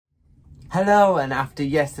Hello, and after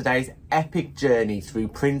yesterday's epic journey through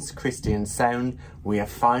Prince Christian Sound, we have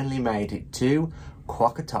finally made it to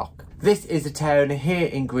QAQORTOQ. This is a town here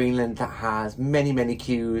in Greenland that has many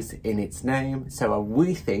queues in its name, so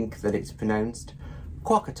we think that it's pronounced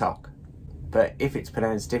QAQORTOQ. But if it's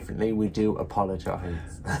pronounced differently, we do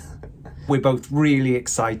apologise. We're both really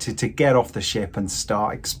excited to get off the ship and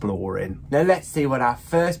start exploring. Now let's see what our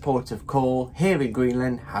first port of call here in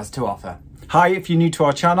Greenland has to offer. Hi, if you're new to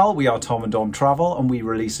our channel, we are Tom and Dom Travel and we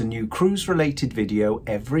release a new cruise related video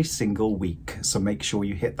every single week. So make sure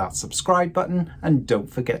you hit that subscribe button and don't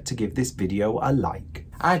forget to give this video a like.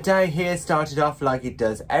 Our day here started off like it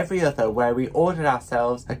does every other, where we ordered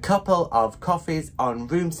ourselves a couple of coffees on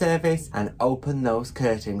room service and opened those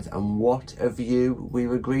curtains, and what a view we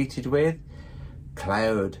were greeted with.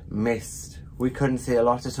 Cloud, mist. We couldn't see a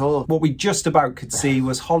lot at all. What we just about could see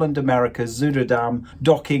was Holland America's Zuidam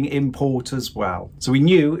docking in port as well. So we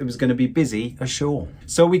knew it was going to be busy ashore.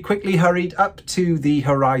 So we quickly hurried up to the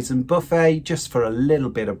Horizon buffet just for a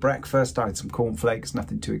little bit of breakfast. I had some cornflakes,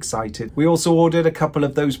 nothing too excited. We also ordered a couple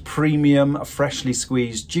of those premium freshly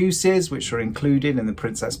squeezed juices, which are included in the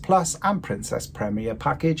Princess Plus and Princess Premier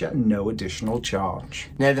package at no additional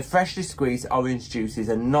charge. Now, the freshly squeezed orange juices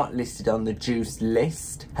are not listed on the juice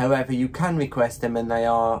list. However, you can request them and they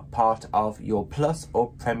are part of your Plus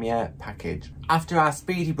or Premier package. After our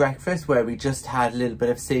speedy breakfast, where we just had a little bit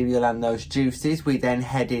of cereal and those juices, we then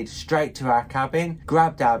headed straight to our cabin,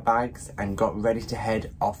 grabbed our bags and got ready to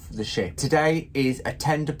head off the ship. Today is a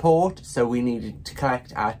tender port, so we needed to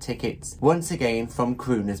collect our tickets once again from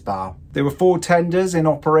Crooner's Bar. There were 4 tenders in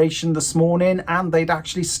operation this morning and they'd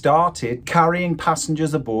actually started carrying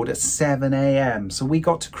passengers aboard at 7 AM. So we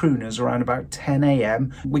got to Crooner's around about 10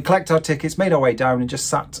 AM. We collected our tickets, made our way down and just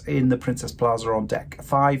sat in the Princess Plaza on deck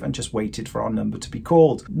 5 and just waited for our number to be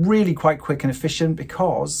called. Really quite quick and efficient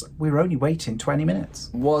because we were only waiting 20 minutes.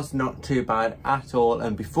 Was not too bad at all,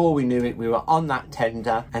 and before we knew it, we were on that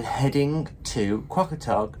tender and heading to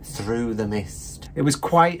QAQORTOQ through the mist. It was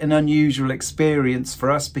quite an unusual experience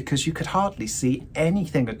for us because you could hardly see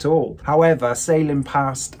anything at all. However, sailing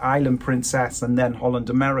past Island Princess and then Holland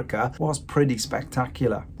America was pretty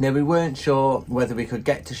spectacular. Now, we weren't sure whether we could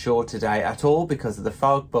get to shore today at all because of the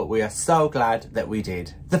fog, but we are so glad that we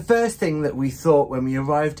did. The first thing that we thought when we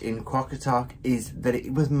arrived in QAQORTOQ is that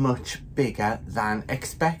it was much bigger than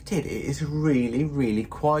expected. It is really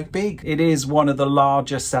quite big. It is one of the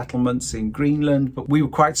largest settlements in Greenland, but we were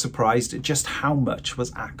quite surprised at just how much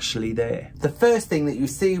was actually there. The first thing that you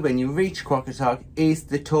see when you reach QAQORTOQ is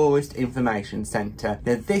the Tourist Information Centre.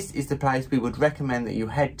 Now, this is the place we would recommend that you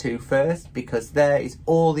head to first because there is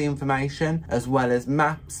all the information as well as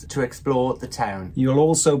maps to explore the town. You'll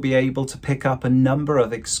also be able to pick up a number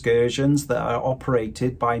of excursions that are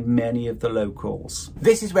operated by many of the locals.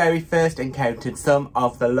 This is where we first encountered some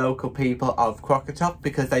of the local people of QAQORTOQ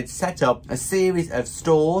because they'd set up a series of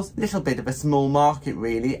stores, little bit of a small market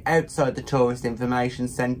really, outside the Tourist Information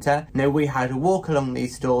Centre. Now, we had a walk along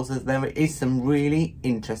these stores as there is some really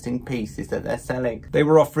interesting pieces that they're selling. They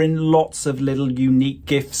were offering lots of little unique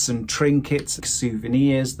gifts and trinkets,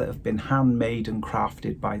 souvenirs that have been handmade and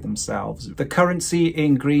crafted by themselves. The currency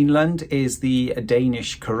in Greenland is the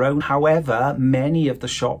Danish krone. However, many of the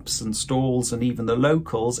shops and stalls and even the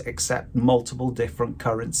locals accept multiple different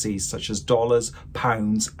currencies such as dollars,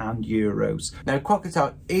 pounds and euros. Now,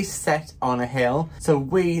 QAQORTOQ is set on a hill, so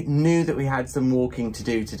we knew that we had some walking to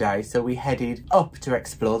do today, so we headed up to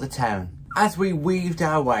explore the town. As we weaved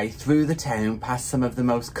our way through the town past some of the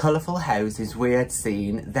most colourful houses we had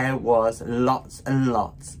seen, there was lots and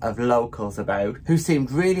lots of locals about who seemed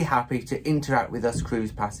really happy to interact with us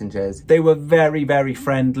cruise passengers. They were very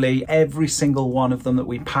friendly. Every single one of them that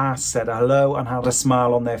we passed said hello and had a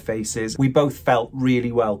smile on their faces. We both felt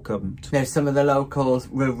really welcomed. Now, some of the locals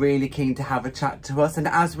were really keen to have a chat to us, and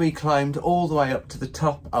as we climbed all the way up to the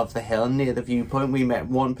top of the hill near the viewpoint, we met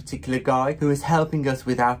one particular guy who was helping us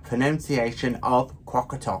with our pronunciation of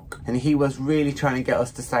QAQORTOQ, and he was really trying to get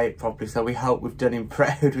us to say it properly, so we hope we've done him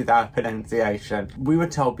proud with our pronunciation. We were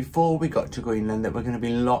told before we got to Greenland that there were going to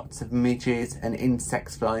be lots of midges and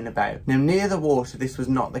insects flying about. Now, near the water this was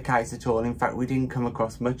not the case at all. In fact, we didn't come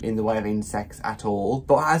across much in the way of insects at all,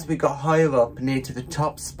 but as we got higher up near to the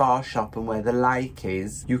top spa shop and where the lake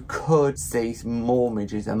is, you could see more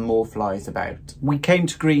midges and more flies about. We came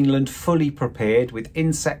to Greenland fully prepared with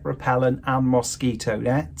insect repellent and mosquito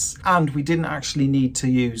nets, and we didn't actually need need to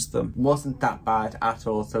use them. Wasn't that bad at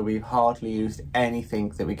all, so we've hardly used anything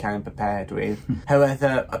that we came prepared with.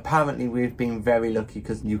 However, apparently we've been very lucky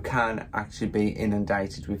because you can actually be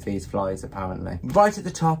inundated with these flies apparently. Right at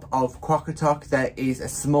the top of QAQORTOQ there is a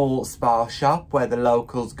small spa shop where the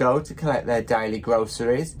locals go to collect their daily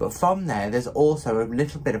groceries, but from there there's also a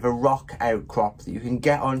little bit of a rock outcrop that you can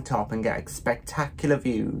get on top and get spectacular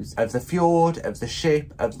views of the fjord, of the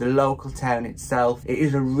ship, of the local town itself. It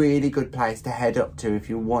is a really good place to head up to if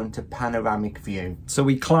you want a panoramic view. So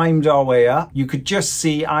we climbed our way up. You could just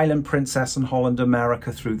see Island Princess and Holland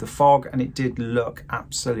America through the fog, and it did look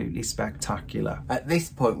absolutely spectacular. At this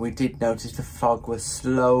point we did notice the fog was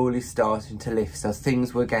slowly starting to lift, so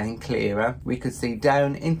things were getting clearer. We could see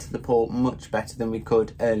down into the port much better than we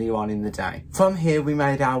could earlier on in the day. From here we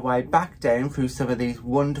made our way back down through some of these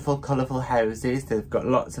wonderful colourful houses. They've got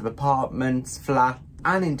lots of apartments, flats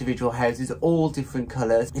and individual houses, all different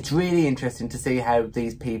colours. It's really interesting to see how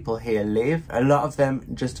these people here live. A lot of them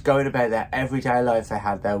just going about their everyday life. They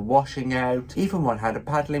had their washing out, even one had a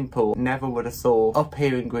paddling pool. Never would have thought up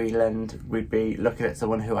here in Greenland we'd be looking at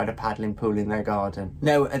someone who had a paddling pool in their garden.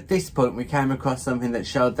 Now at this point we came across something that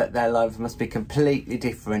showed that their lives must be completely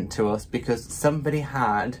different to us, because somebody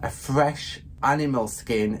had a fresh animal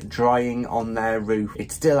skin drying on their roof.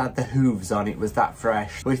 It still had the hooves on, it was that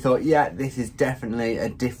fresh. We thought, yeah, this is definitely a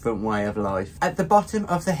different way of life. At the bottom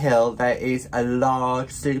of the hill there is a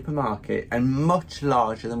large supermarket, and much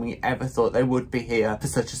larger than we ever thought they would be here for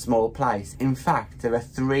such a small place. In fact, there are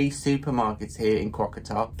 3 supermarkets here in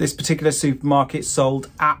QAQORTOQ. This particular supermarket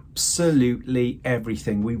sold absolutely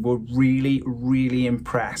everything. We were really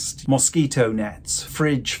impressed. Mosquito nets,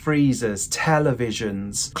 fridge freezers,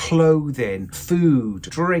 televisions, clothing, food,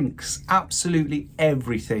 drinks, absolutely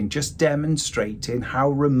everything, just demonstrating how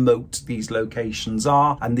remote these locations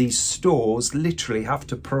are, and these stores literally have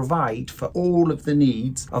to provide for all of the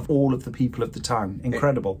needs of all of the people of the town.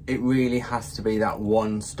 Incredible. It really has to be that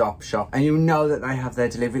one-stop shop, and you know that they have their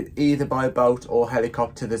delivery either by boat or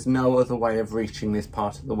helicopter. There's no other way of reaching this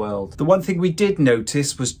part of the world. The one thing we did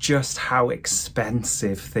notice was just how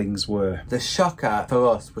expensive things were. The shocker for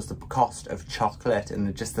us was the cost of chocolate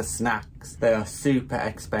and just the snacks. They are super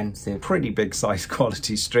expensive. Pretty big size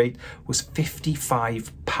Quality Street was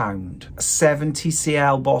 £55. A 70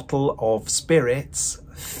 cl bottle of spirits,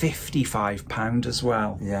 £55 as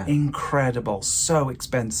well. Yeah. Incredible, so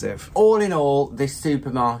expensive. All in all, this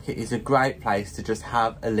supermarket is a great place to just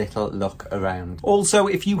have a little look around. Also,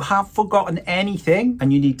 if you have forgotten anything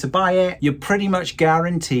and you need to buy it, you're pretty much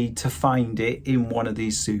guaranteed to find it in one of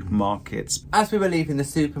these supermarkets. As we were leaving the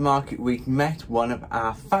supermarket, we met one of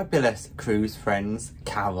our fabulous cruise friends,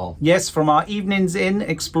 Carol. Yes, from our evenings in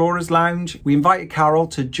Explorers Lounge, we invited Carol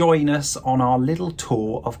to join us on our little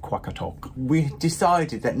tour of QAQORTOQ. We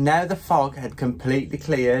decided that now the fog had completely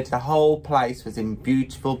cleared, the whole place was in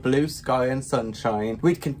beautiful blue sky and sunshine,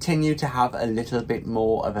 we'd continue to have a little bit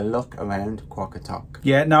more of a look around QAQORTOQ.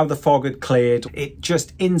 Yeah, now the fog had cleared, it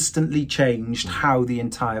just instantly changed how the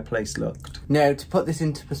entire place looked. Now, to put this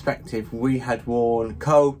into perspective, we had worn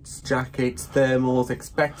coats, jackets, thermals,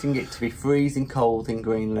 expecting it to be freezing cold in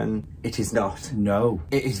Greenland. It is not. No.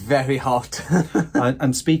 It is very hot.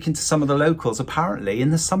 And speaking to some of the locals, apparently in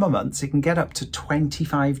the summer months it can get up to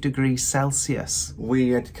 25 degrees Celsius. We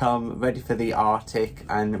had come ready for the Arctic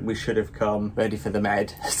and we should have come ready for the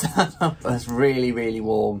Med. So it was really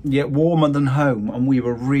warm. Yeah, warmer than home, and we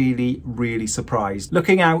were really surprised.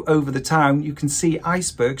 Looking out over the town, you can see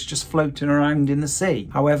icebergs just floating around in the sea.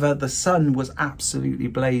 However, the sun was absolutely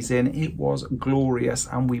blazing. It was glorious,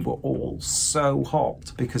 and we were all so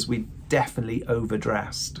hot because we definitely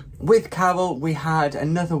overdressed. With Carol, we had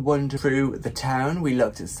another wander through the town. We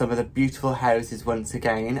looked at some of the beautiful houses once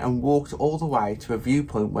again and walked all the way to a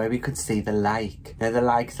viewpoint where we could see the lake. Now, the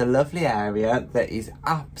lake's a lovely area that is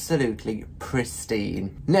absolutely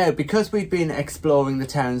pristine. Now, because we'd been exploring the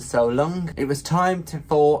town so long, it was time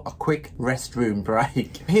for a quick restroom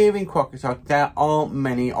break. Here in QAQORTOQ, there aren't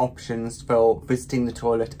many options for visiting the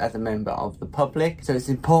toilet as a member of the public, so it's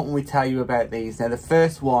important we tell you about these. Now, the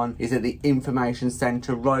first one is at the information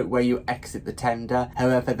centre right where you exit the tender.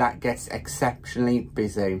 However, that gets exceptionally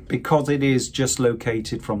busy. Because it is just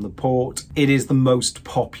located from the port, it is the most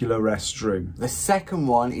popular restroom. The second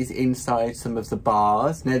one is inside some of the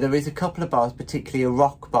bars. Now, there is a couple of bars, particularly a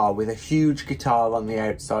rock bar with a huge guitar on the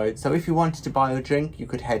outside, so if you wanted to buy a drink, you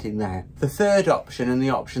could head in there. The third option, and the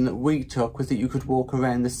option that we took, was that you could walk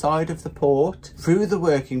around the side of the port, through the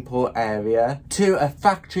working port area, to a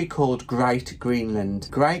factory called Great Greenland.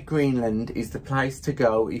 Great Greenland Greenland is the place to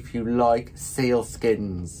go if you like seal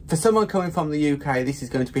skins. For someone coming from the UK, this is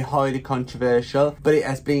going to be highly controversial, but it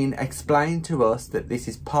has been explained to us that this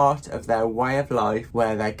is part of their way of life,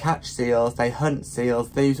 where they catch seals, they hunt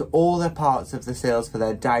seals, they use all the parts of the seals for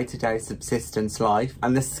their day-to-day subsistence life,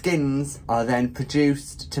 and the skins are then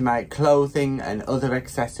produced to make clothing and other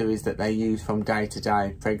accessories that they use from day to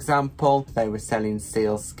day. For example, they were selling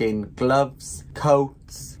seal skin gloves,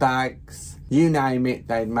 coats, bags, you name it,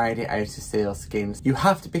 they'd made it out of seal skins. You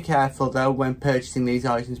have to be careful though when purchasing these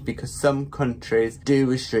items, because some countries do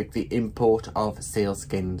restrict the import of seal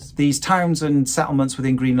skins. These towns and settlements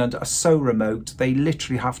within Greenland are so remote, they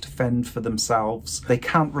literally have to fend for themselves. They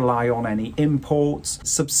can't rely on any imports.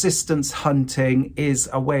 Subsistence hunting is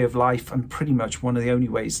a way of life and pretty much one of the only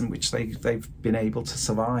ways in which they've been able to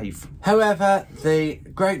survive. However, the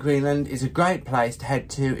Great Greenland is a great place to head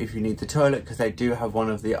to if you need the toilet, because they do have one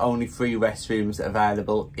of the only free restrooms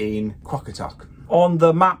available in QAQORTOQ. On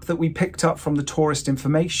the map that we picked up from the Tourist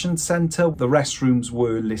Information Centre, the restrooms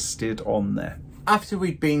were listed on there. After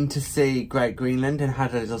we'd been to see Great Greenland and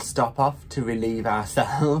had a little stop off to relieve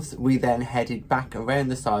ourselves, we then headed back around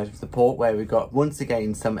the side of the port, where we got once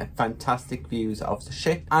again some fantastic views of the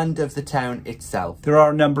ship and of the town itself. There are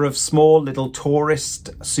a number of small little tourist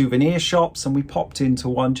souvenir shops, and we popped into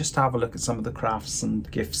one just to have a look at some of the crafts and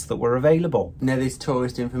gifts that were available. Now, this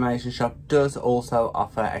tourist information shop does also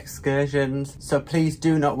offer excursions, so please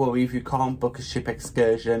do not worry if you can't book a ship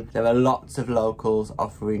excursion. There are lots of locals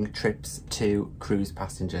offering trips to cruise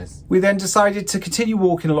passengers. We then decided to continue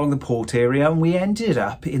walking along the port area, and we ended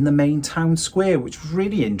up in the main town square, which was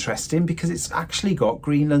really interesting because it's actually got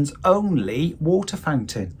Greenland's only water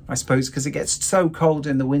fountain. I suppose because it gets so cold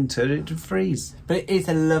in the winter it would freeze. But it is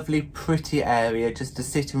a lovely, pretty area just to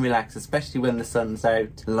sit and relax, especially when the sun's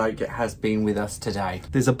out, like it has been with us today.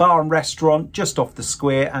 There's a bar and restaurant just off the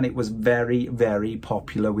square, and it was very, very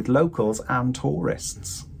popular with locals and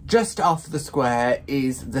tourists. Just off the square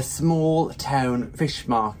is the small town fish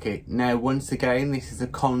market. Now, once again, this is a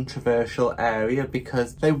controversial area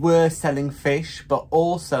because they were selling fish, but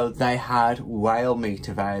also they had whale meat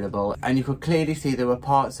available, and you could clearly see there were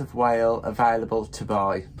parts of whale available to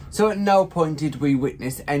buy. So at no point did we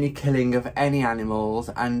witness any killing of any animals,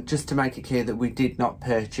 and just to make it clear that we did not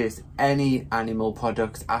purchase any animal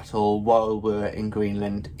products at all while we were in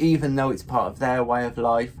Greenland, even though it's part of their way of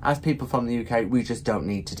life. As people from the UK, we just don't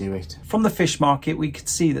need to do it. From the fish market, we could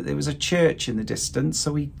see that there was a church in the distance,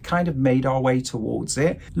 so we kind of made our way towards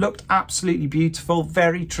it. Looked absolutely beautiful,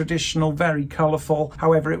 very traditional, very colourful.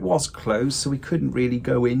 However, it was closed, so we couldn't really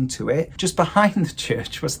go into it. Just behind the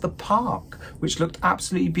church was the park, which looked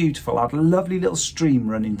absolutely beautiful. Had a lovely little stream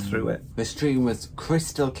running through it. The stream was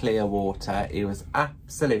crystal clear water. It was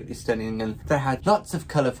absolutely stunning, and they had lots of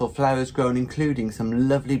colourful flowers grown, including some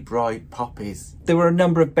lovely bright poppies. There were a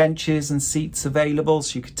number of benches and seats available,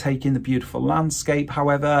 so you could take in the beautiful landscape.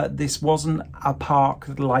 However, this wasn't a park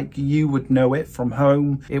like you would know it from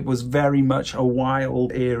home. It was very much a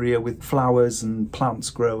wild area with flowers and plants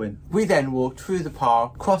growing. We then walked through the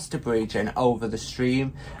park, crossed a bridge and over the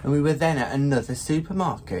stream, and we were then at another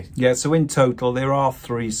supermarket. Yeah, so in total there are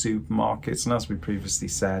 3 supermarkets, and as we previously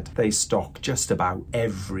said, they stock just about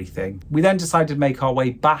everything. We then decided to make our way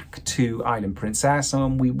back to Island Princess,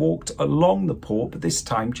 and we walked along the port, but this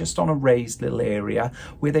time just on a raised little area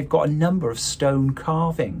where they've got a number of stone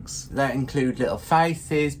carvings. That include little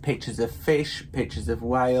faces, pictures of fish, pictures of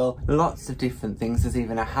whale, lots of different things. There's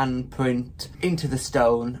even a handprint into the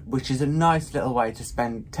stone, which is a nice little way to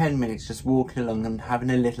spend 10 minutes just walking along and having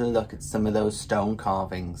a little look at some of those stone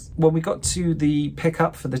carvings. When we got to the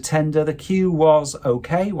pickup for the tender, the queue was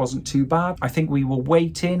okay, wasn't too bad. I think we were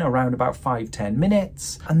waiting around about 5-10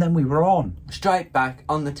 minutes, and then we were on. Straight back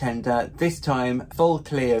on the tender, this time full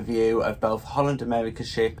clear view of both Holland America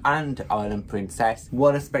ship and Island Princess.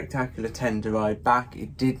 What a spectacular tender ride back.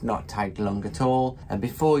 It did not take long at all, and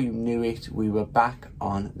before you knew it, we were back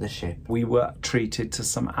on the ship. We were treated to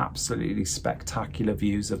some absolutely spectacular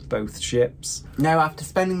views of both ships. Now, after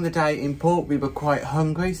spending the day in port, we were quite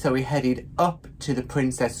hungry, so we headed up to the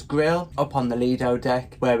Princess Grill up on the Lido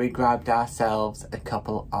deck, where we grabbed ourselves a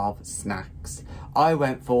couple of snacks. I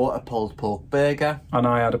went for a pulled pork burger. And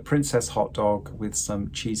I had a Princess hot dog with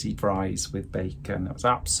some cheesy fries with bacon. It was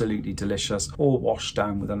absolutely delicious, all washed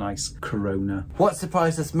down with a nice Corona. What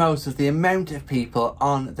surprised us most was the amount of people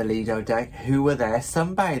on the Lido deck who were there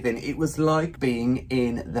sunbathing. It was like being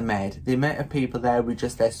in the Med. The amount of people there with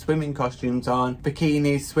just their swimming costumes on,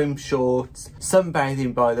 bikinis, swim shorts,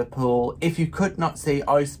 sunbathing by the pool. If you could could not see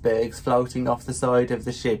icebergs floating off the side of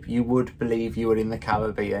the ship, you would believe you were in the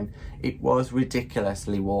Caribbean. It was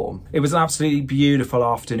ridiculously warm. It was an absolutely beautiful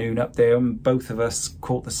afternoon up there, and both of us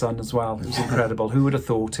caught the sun as well. It was incredible. Who would have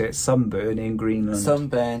thought it? Sunburn in Greenland.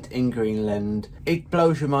 Sunburnt in Greenland. It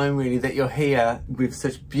blows your mind really that you're here with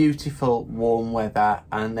such beautiful warm weather,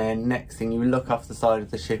 and then next thing you look off the side of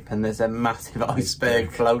the ship and there's a massive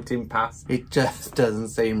iceberg floating past. It just doesn't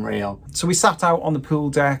seem real. So we sat out on the pool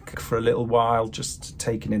deck for a little while, just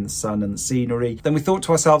taking in the sun and the scenery. Then we thought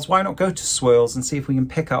to ourselves, why not go to Swirls and see if we can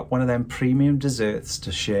pick up one of them premium desserts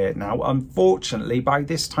to share. Now, unfortunately, by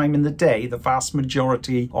this time in the day, the vast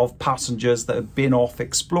majority of passengers that have been off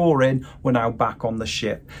exploring were now back on the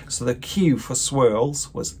ship. So the queue for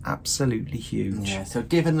Swirls was absolutely huge. Yeah, so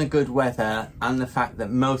given the good weather and the fact that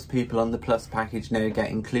most people on the Plus package now get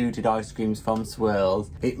included ice creams from Swirls,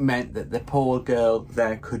 it meant that the poor girl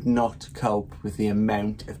there could not cope with the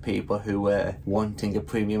amount of people who were wanting a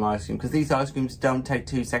premium ice cream, because these ice creams don't take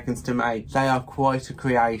 2 seconds to make. They are quite a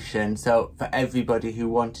creation, so for everybody who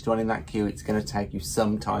wanted one in that queue, it's going to take you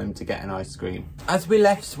some time to get an ice cream. As we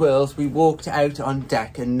left Swirls, we walked out on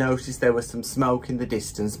deck and noticed there was some smoke in the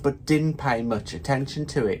distance, but didn't pay much attention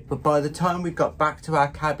to it. But by the time we got back to our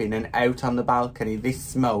cabin and out on the balcony, this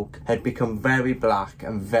smoke had become very black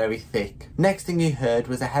and very thick. Next thing you heard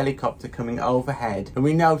was a helicopter coming overhead, and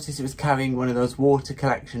we noticed it was carrying one of those water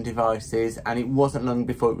collection devices, and it wasn't long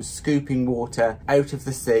before it was scooping water out of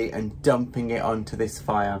the sea and dumping it onto this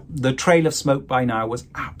fire. The trail of smoke by now was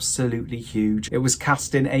absolutely huge. It was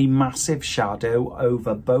casting a massive shadow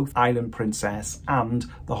over both Island Princess and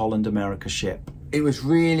the Holland America ship. It was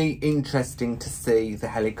really interesting to see the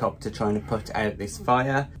helicopter trying to put out this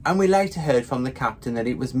fire, and we later heard from the captain that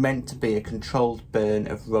it was meant to be a controlled burn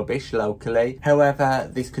of rubbish locally. However,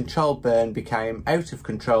 this controlled burn became out of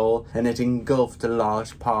control and it engulfed a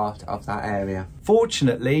large part of that area.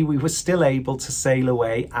 Fortunately, we were still able to sail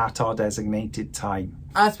away at our designated time.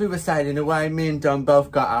 As we were sailing away, me and Dom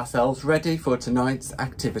both got ourselves ready for tonight's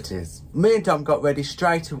activities. Me and Dom got ready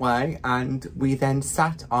straight away, and we then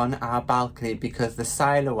sat on our balcony because the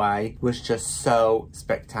sail away was just so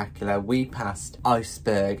spectacular. We passed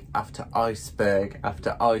iceberg after iceberg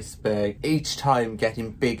after iceberg, each time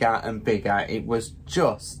getting bigger and bigger. It was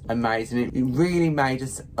just amazing. It really made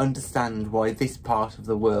us understand why this part of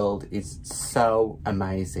the world is so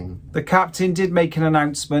amazing. The captain did make an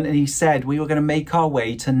announcement, and he said we were going to make our way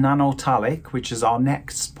to Nanortalik, which is our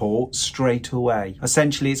next port, straight away.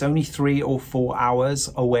 Essentially, it's only 3 or 4 hours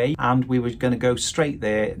away, and we were going to go straight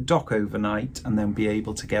there, dock overnight, and then be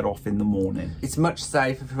able to get off in the morning. It's much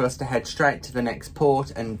safer for us to head straight to the next port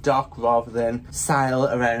and dock rather than sail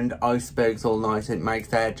around icebergs all night. It makes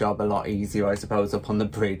their job a lot easier, I suppose, up on the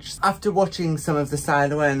bridge. After watching some of the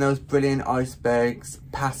sail away and those brilliant icebergs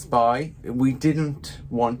pass by, we didn't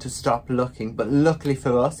want to stop looking, but luckily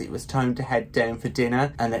for us, it was time to head down for dinner.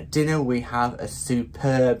 And at dinner we have a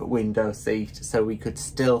superb window seat, so we could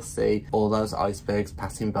still see all those icebergs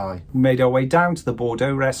passing by. We made our way down to the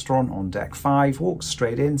Bordeaux restaurant on deck 5, walked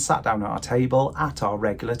straight in, sat down at our table at our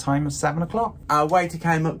regular time of 7 o'clock. Our waiter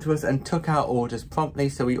came up to us and took our orders promptly,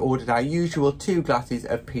 so we ordered our usual 2 glasses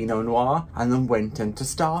of Pinot Noir and then went into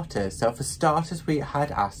starters. So for starters we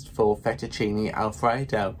had asked for fettuccine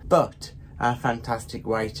alfredo, but our fantastic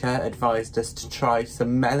waiter advised us to try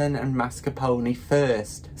some melon and mascarpone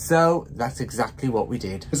first. So that's exactly what we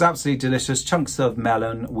did. It was absolutely delicious. Chunks of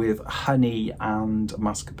melon with honey and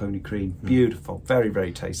mascarpone cream. Beautiful. Very,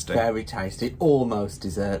 very tasty. Very tasty. Almost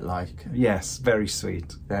dessert-like. Yes, very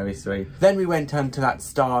sweet. Very sweet. Then we went on to that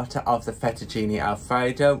starter of the fettuccine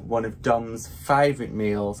alfredo, one of Dom's favourite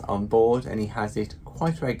meals on board, and he has it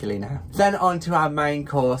quite regularly now. Then on to our main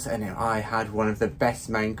course, and I had one of the best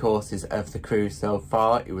main courses of the cruise so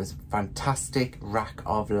far. It was fantastic rack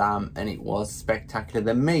of lamb, and it was spectacular.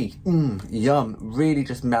 The meat, yum, really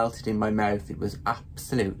just melted in my mouth. It was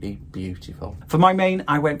absolutely beautiful. For my main,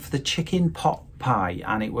 I went for the chicken pot pie,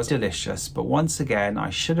 and it was delicious, but once again I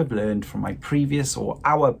should have learned from my previous or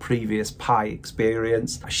our previous pie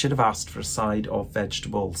experience. I should have asked for a side of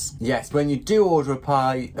vegetables. Yes, when you do order a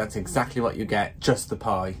pie, that's exactly what you get, just the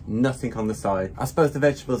pie, nothing on the side. I suppose the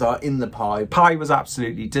vegetables are in the pie. Pie was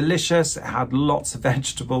absolutely delicious. It had lots of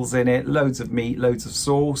vegetables in it, loads of meat, loads of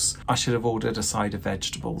sauce. I should have ordered a side of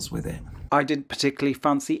vegetables with it. I didn't particularly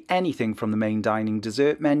fancy anything from the main dining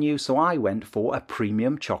dessert menu, so I went for a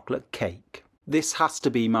premium chocolate cake. This has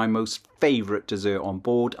to be my most favourite dessert on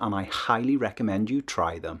board, and I highly recommend you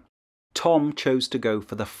try them. Tom chose to go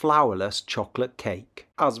for the flourless chocolate cake.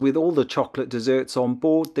 As with all the chocolate desserts on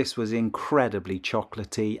board, this was incredibly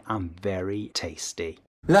chocolatey and very tasty.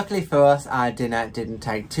 Luckily for us, our dinner didn't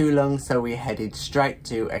take too long, so we headed straight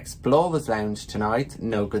to Explorers Lounge tonight.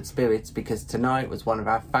 No good spirits, because tonight was one of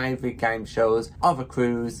our favourite game shows of a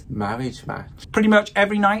cruise, Marriage Match. Pretty much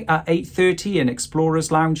every night at 8:30 in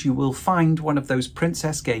Explorers Lounge, you will find one of those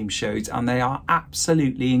princess game shows, and they are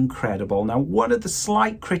absolutely incredible. Now, one of the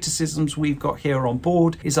slight criticisms we've got here on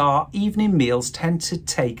board is our evening meals tend to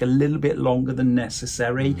take a little bit longer than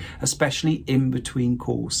necessary, especially in between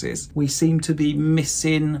courses. We seem to be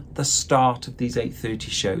missing the start of these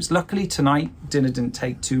 8:30 shows. Luckily tonight dinner didn't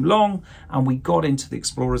take too long and we got into the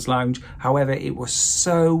Explorers Lounge. However, it was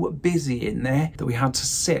so busy in there that we had to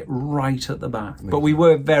sit right at the back. But we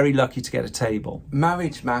were very lucky to get a table.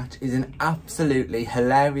 Marriage Match is an absolutely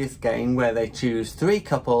hilarious game where they choose 3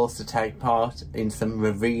 couples to take part in some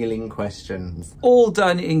revealing questions. All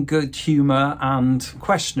done in good humour and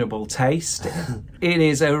questionable taste. It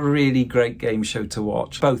is a really great game show to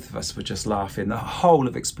watch. Both of us were just laughing. The whole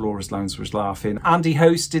of Explorers Lounge was laughing. Andy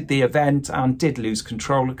hosted the event and did lose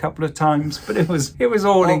control a couple of times, but it was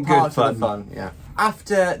all in good fun. Yeah.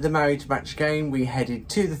 After the Marriage Match game, we headed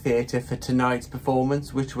to the theatre for tonight's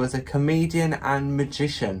performance, which was a comedian and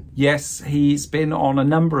magician. Yes, he's been on a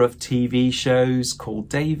number of TV shows called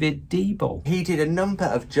David Diebel. He did a number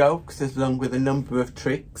of jokes along with a number of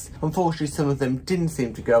tricks. Unfortunately, some of them didn't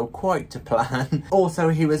seem to go quite to plan. Also,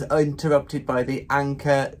 he was interrupted by the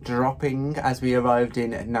anchor dropping as we arrived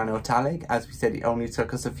in Nanortalik. As we said, it only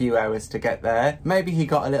took us a few hours to get there. Maybe he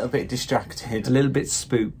got a little bit distracted. A little bit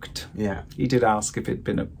spooked. Yeah. He did ask if it'd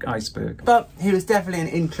been an iceberg. But he was definitely an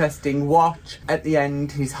interesting watch. At the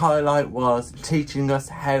end, his highlight was teaching us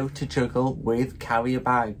how to juggle with carrier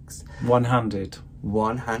bags. One-handed.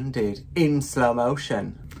 One-handed, in slow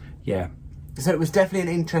motion. Yeah. So it was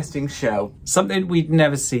definitely an interesting show. Something we'd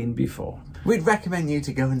never seen before. We'd recommend you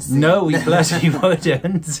to go and see No, it. we bloody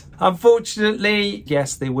wouldn't. Unfortunately,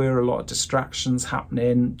 yes, there were a lot of distractions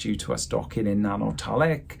happening due to us docking in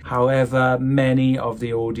Nanortalik. However, many of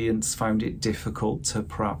the audience found it difficult to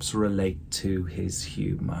perhaps relate to his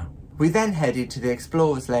humour. We then headed to the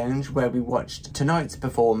Explorers Lounge where we watched tonight's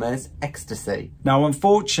performers, Ecstasy. Now,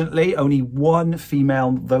 unfortunately, only one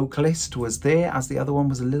female vocalist was there, as the other one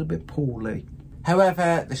was a little bit poorly.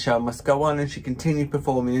 However, the show must go on, and she continued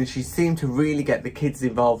performing, and she seemed to really get the kids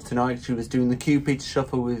involved tonight. She was doing the Cupid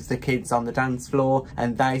shuffle with the kids on the dance floor,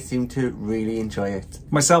 and they seemed to really enjoy it.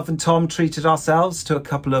 Myself and Tom treated ourselves to a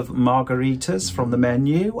couple of margaritas from the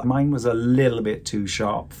menu. Mine was a little bit too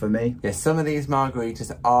sharp for me. Yes, some of these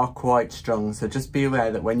margaritas are quite strong, so just be aware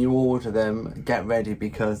that when you order them, get ready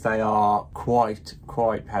because they are quite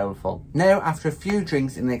powerful. Now, after a few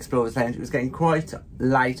drinks in the Explorers Lounge, it was getting quite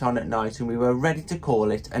late on at night and we were ready to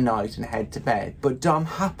call it a night and head to bed. But Dom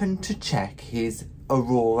happened to check his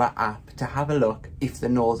Aurora app to have a look if the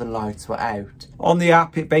Northern Lights were out. On the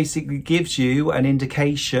app, it basically gives you an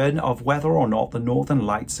indication of whether or not the Northern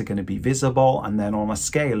Lights are going to be visible, and then on a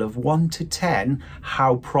scale of 1 to 10,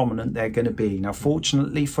 how prominent they're going to be. Now,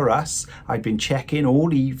 fortunately for us, I'd been checking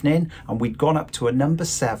all evening and we'd gone up to a number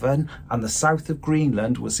 7 and the south of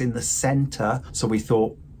Greenland was in the centre, so we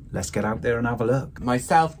thought, let's get out there and have a look.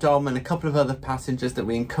 Myself, Dom and a couple of other passengers that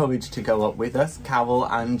we encouraged to go up with us, Carol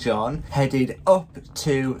and John, headed up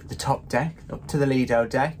to the top deck, up to the Lido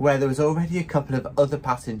deck, where there was already a couple of other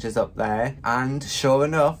passengers up there, and sure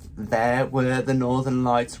enough, there were the Northern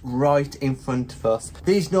Lights right in front of us.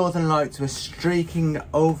 These Northern Lights were streaking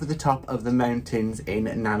over the top of the mountains in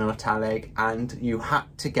Nanortalik, and you had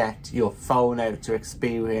to get your phone out to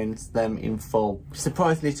experience them in full.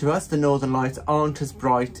 Surprisingly to us, the Northern Lights aren't as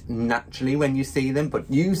bright naturally when you see them, but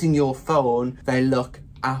using your phone, they look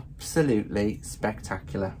absolutely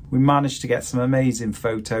spectacular. We managed to get some amazing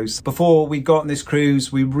photos. Before we got on this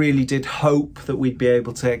cruise, we really did hope that we'd be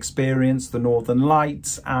able to experience the Northern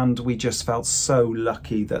Lights, and we just felt so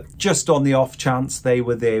lucky that just on the off chance they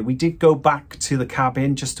were there. We did go back to the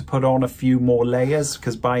cabin just to put on a few more layers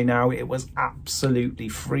because by now it was absolutely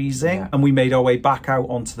freezing. And we made our way back out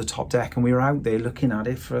onto the top deck and we were out there looking at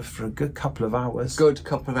it for a good couple of hours. Good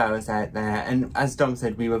couple of hours out there, and as Dom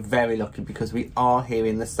said, we were very lucky because we are here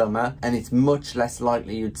in the summer and it's much less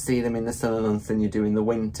likely you'd see them in the summer months than you do in the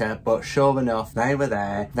winter. But sure enough, they were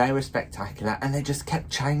there, they were spectacular, and they just kept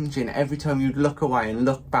changing. Every time you'd look away and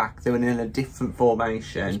look back, they were in a different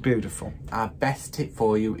formation. It's beautiful. Our best tip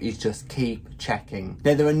for you is just keep checking.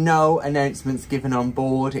 Now, there were no announcements given on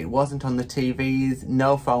board. It wasn't on the TVs,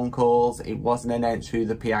 no phone calls, it wasn't announced through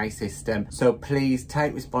the PA system. So please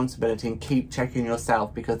take responsibility and keep checking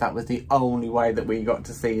yourself, because that was the only way that we got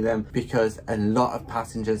to see them, because a lot of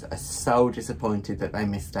passengers visitors are so disappointed that they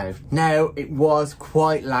missed out. Now, it was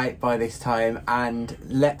quite late by this time, and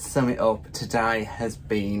let's sum it up. Today has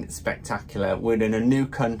been spectacular. We're in a new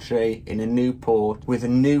country, in a new port, with a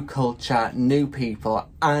new culture, new people,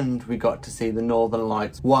 and we got to see the Northern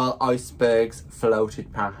Lights while icebergs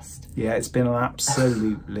floated past. Yeah, it's been an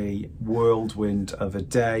absolutely whirlwind of a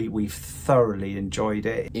day. We've thoroughly enjoyed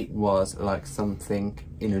it. It was like something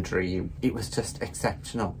in a dream. It was just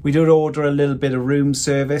exceptional. We did order a little bit of room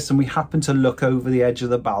service, and we happened to look over the edge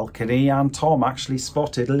of the balcony, and Tom actually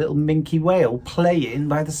spotted a little minke whale playing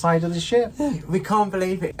by the side of the ship. We can't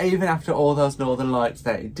believe it. Even after all those Northern Lights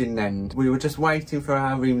that it didn't end. We were just waiting for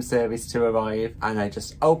our room service to arrive, and I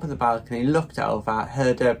just opened the balcony, looked over,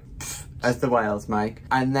 heard a pfft as the whales make,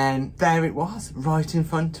 and then there it was, right in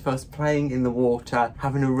front of us, playing in the water,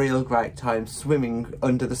 having a real great time, swimming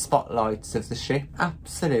under the spotlights of the ship.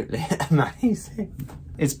 Absolutely amazing.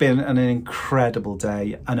 It's been an incredible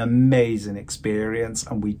day, an amazing experience,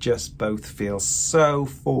 and we just both feel so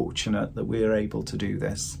fortunate that we're able to do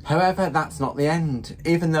this. However, that's not the end.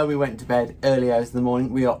 Even though we went to bed early hours in the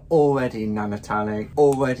morning, we are already in Nanatalik,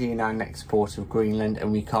 already in our next port of Greenland,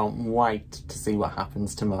 and we can't wait to see what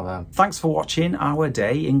happens tomorrow. Thanks for watching our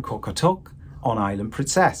day in QAQORTOQ on Island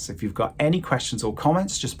Princess. If you've got any questions or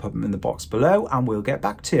comments, just put them in the box below and we'll get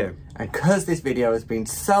back to you. And because this video has been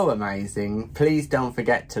so amazing, please don't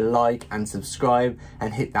forget to like and subscribe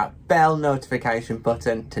and hit that bell notification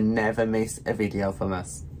button to never miss a video from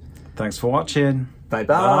us. Thanks for watching. Bye-bye.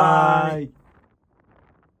 Bye.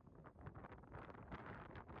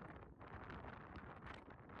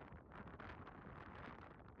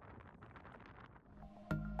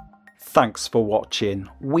 Thanks for watching.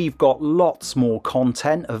 We've got lots more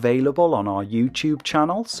content available on our YouTube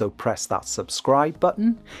channel, so press that subscribe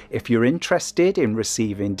button. If you're interested in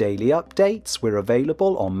receiving daily updates, we're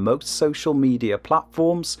available on most social media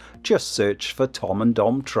platforms. Just search for Tom and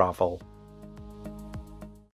Dom Travel.